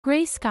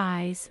Gray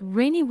skies,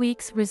 rainy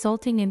weeks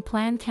resulting in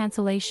planned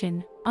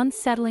cancellation,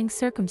 unsettling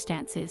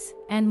circumstances,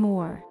 and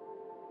more.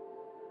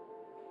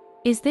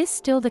 Is this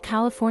still the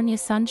California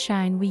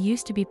sunshine we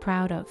used to be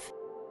proud of?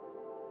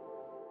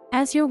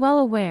 As you're well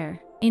aware,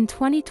 in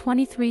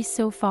 2023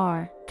 so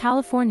far,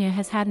 California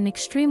has had an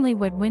extremely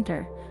wet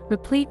winter,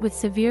 replete with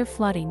severe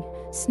flooding,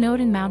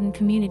 snowed in mountain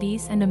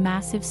communities and a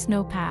massive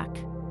snowpack.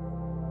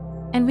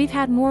 And we've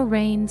had more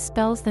rain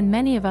spells than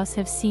many of us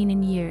have seen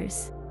in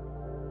years.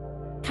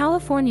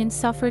 Californians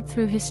suffered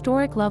through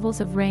historic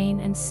levels of rain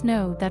and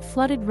snow that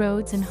flooded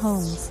roads and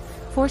homes,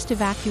 forced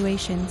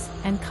evacuations,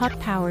 and cut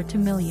power to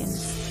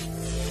millions.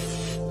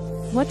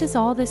 What does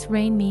all this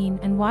rain mean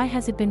and why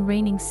has it been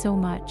raining so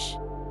much?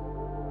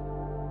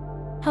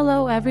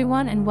 Hello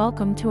everyone and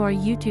welcome to our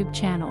YouTube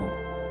channel.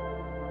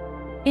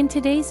 In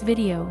today's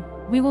video,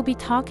 we will be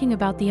talking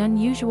about the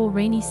unusual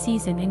rainy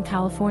season in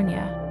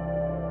California.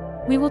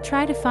 We will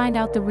try to find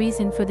out the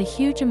reason for the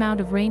huge amount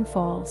of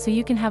rainfall so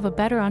you can have a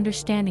better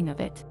understanding of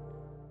it.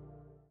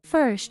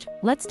 First,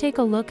 let's take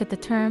a look at the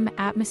term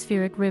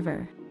atmospheric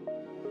river.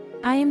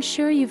 I am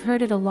sure you've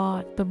heard it a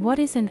lot, but what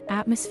is an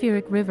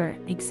atmospheric river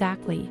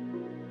exactly?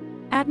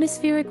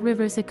 Atmospheric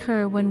rivers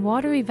occur when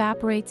water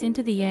evaporates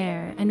into the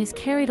air and is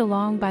carried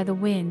along by the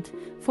wind,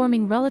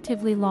 forming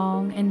relatively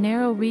long and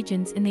narrow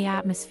regions in the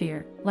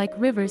atmosphere, like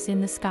rivers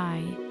in the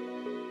sky.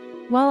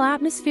 While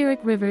atmospheric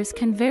rivers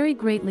can vary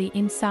greatly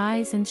in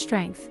size and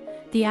strength,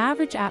 the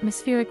average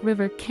atmospheric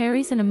river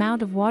carries an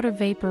amount of water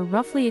vapor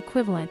roughly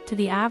equivalent to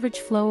the average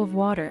flow of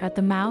water at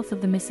the mouth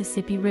of the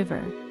Mississippi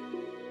River.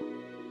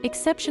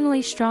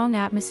 Exceptionally strong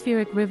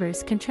atmospheric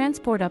rivers can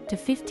transport up to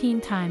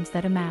 15 times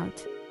that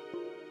amount.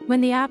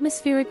 When the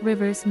atmospheric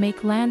rivers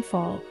make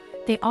landfall,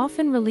 they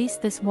often release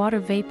this water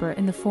vapor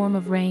in the form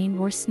of rain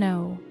or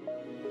snow.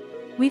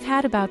 We've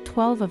had about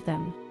 12 of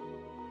them.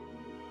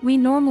 We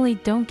normally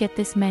don't get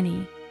this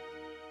many.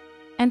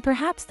 And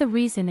perhaps the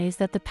reason is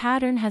that the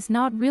pattern has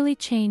not really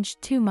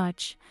changed too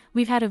much.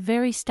 We've had a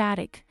very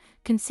static,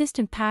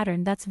 consistent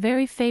pattern that's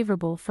very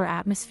favorable for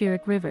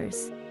atmospheric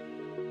rivers.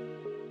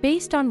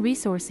 Based on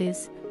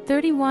resources,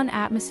 31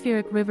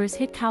 atmospheric rivers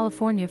hit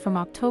California from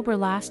October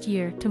last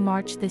year to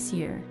March this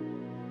year.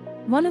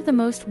 One of the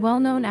most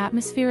well-known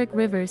atmospheric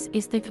rivers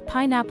is the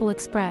Pineapple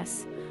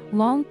Express,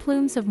 long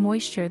plumes of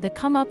moisture that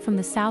come up from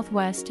the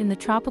southwest in the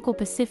tropical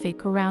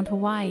Pacific around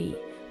Hawaii,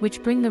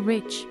 which bring the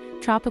rich,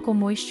 tropical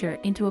moisture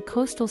into a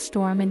coastal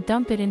storm and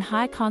dump it in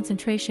high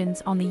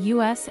concentrations on the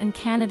US and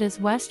Canada's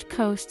west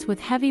coasts with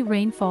heavy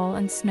rainfall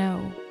and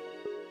snow.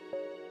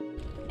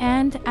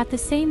 And, at the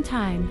same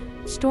time,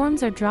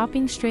 storms are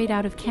dropping straight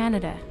out of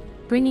Canada,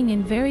 bringing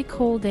in very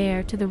cold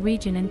air to the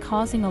region and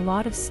causing a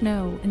lot of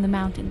snow in the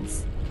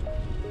mountains.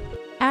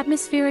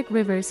 Atmospheric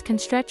rivers can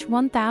stretch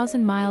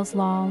 1,000 miles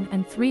long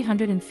and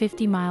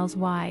 350 miles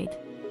wide.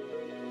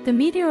 The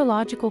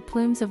meteorological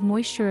plumes of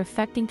moisture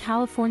affecting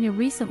California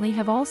recently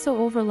have also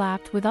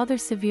overlapped with other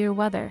severe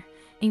weather,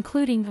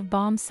 including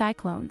bomb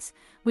cyclones,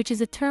 which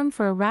is a term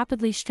for a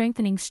rapidly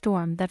strengthening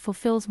storm that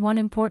fulfills one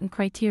important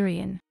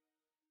criterion.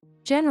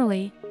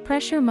 Generally,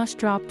 pressure must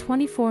drop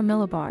 24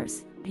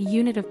 millibars, a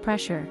unit of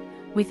pressure,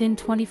 within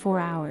 24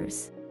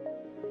 hours.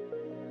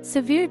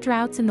 Severe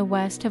droughts in the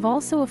West have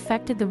also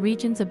affected the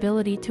region's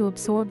ability to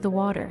absorb the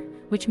water,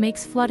 which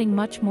makes flooding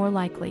much more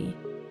likely.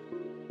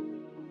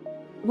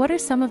 What are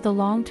some of the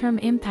long-term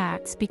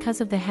impacts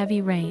because of the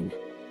heavy rain?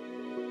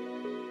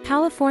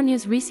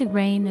 California's recent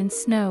rain and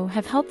snow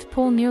have helped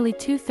pull nearly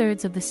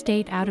two-thirds of the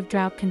state out of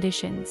drought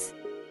conditions.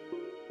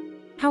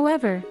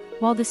 However,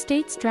 while the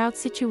state's drought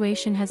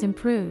situation has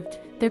improved,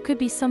 there could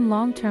be some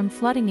long-term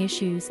flooding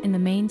issues in the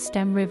main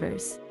stem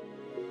rivers.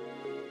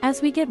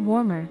 As we get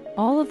warmer,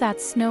 all of that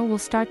snow will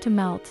start to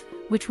melt,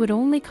 which would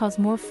only cause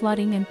more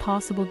flooding and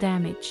possible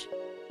damage.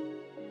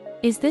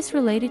 Is this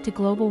related to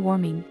global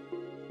warming?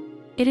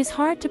 It is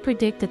hard to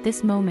predict at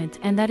this moment,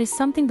 and that is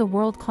something the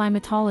world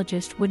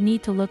climatologist would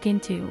need to look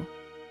into.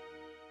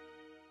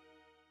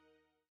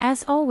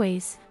 As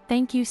always,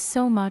 thank you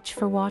so much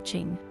for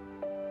watching.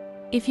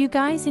 If you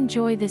guys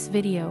enjoy this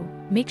video,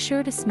 make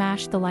sure to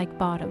smash the like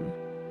button.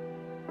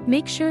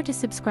 Make sure to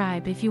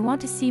subscribe if you want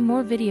to see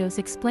more videos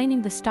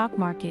explaining the stock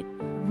market,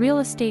 real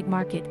estate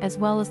market as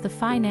well as the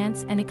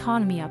finance and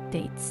economy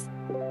updates.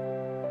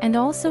 And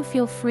also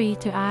feel free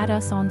to add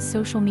us on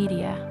social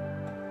media.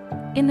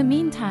 In the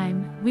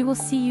meantime, we will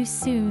see you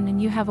soon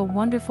and you have a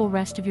wonderful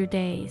rest of your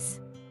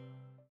days.